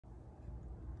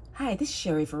Hi, this is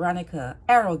Sherry Veronica.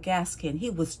 Errol Gaskin, he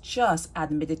was just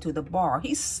admitted to the bar.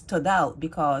 He stood out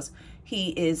because he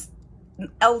is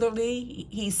elderly.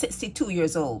 He's 62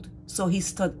 years old. So he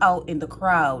stood out in the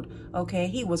crowd. Okay,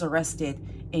 he was arrested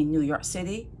in New York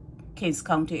City, Kings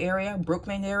County area,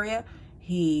 Brooklyn area.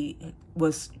 He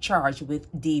was charged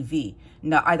with DV.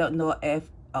 Now, I don't know if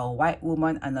a white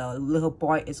woman and a little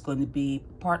boy is going to be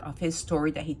part of his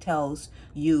story that he tells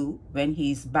you when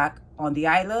he's back on the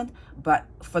island. But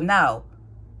for now,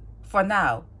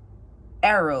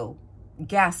 Errol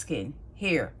Gaskin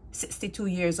here, 62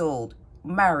 years old,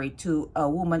 married to a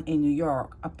woman in New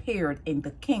York, appeared in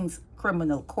the King's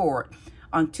Criminal Court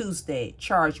on Tuesday,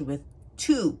 charged with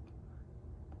two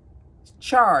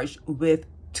counts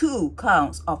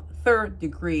of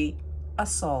third-degree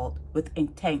assault with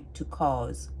intent to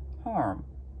cause harm.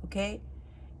 Okay,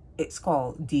 it's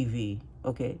called DV.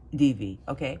 Okay, DV.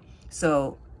 Okay,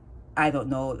 so I don't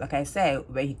know, like I said,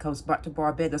 when he comes back to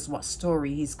Barbados, what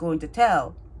story he's going to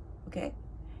tell. Okay,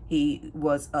 he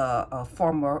was a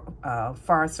former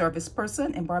fire service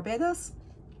person in Barbados.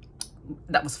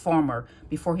 That was former,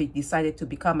 before he decided to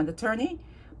become an attorney.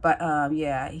 But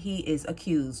yeah, he is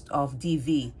accused of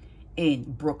DV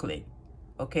in Brooklyn.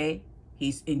 Okay,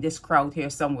 he's in this crowd here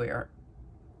somewhere.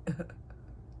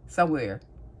 Somewhere.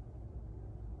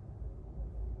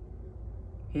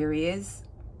 Here he is.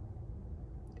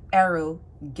 Errol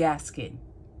Gaskin.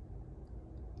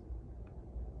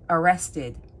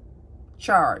 Arrested,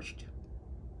 charged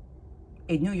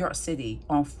in New York City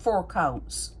on 4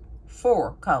 counts.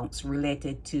 4 counts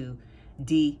related to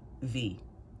DV.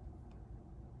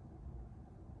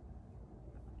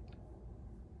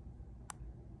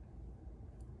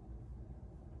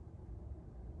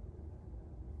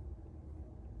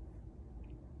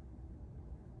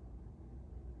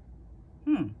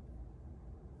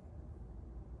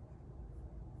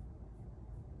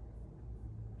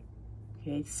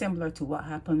 Okay, similar to what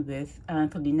happened with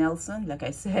Anthony Nelson. Like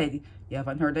I said, you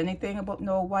haven't heard anything about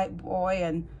no white boy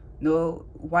and no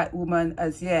white woman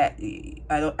as yet.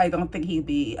 I don't think he'd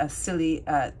be as silly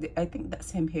as, I think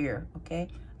that's him here, okay?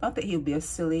 I don't think he'll be as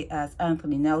silly as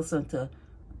Anthony Nelson to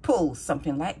pull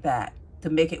something like that to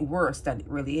make it worse than it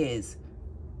really is.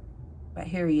 But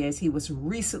here he is. He was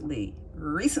recently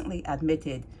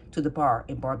admitted to the bar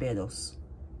in Barbados.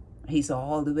 He's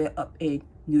all the way up in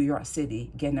New York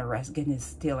City getting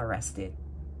still arrested.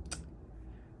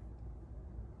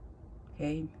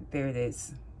 Okay, there it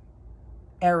is.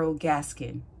 Errol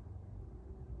Gaskin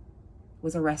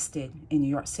was arrested in New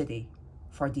York City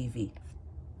for DV.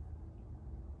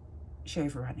 Sherry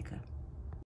Veronica.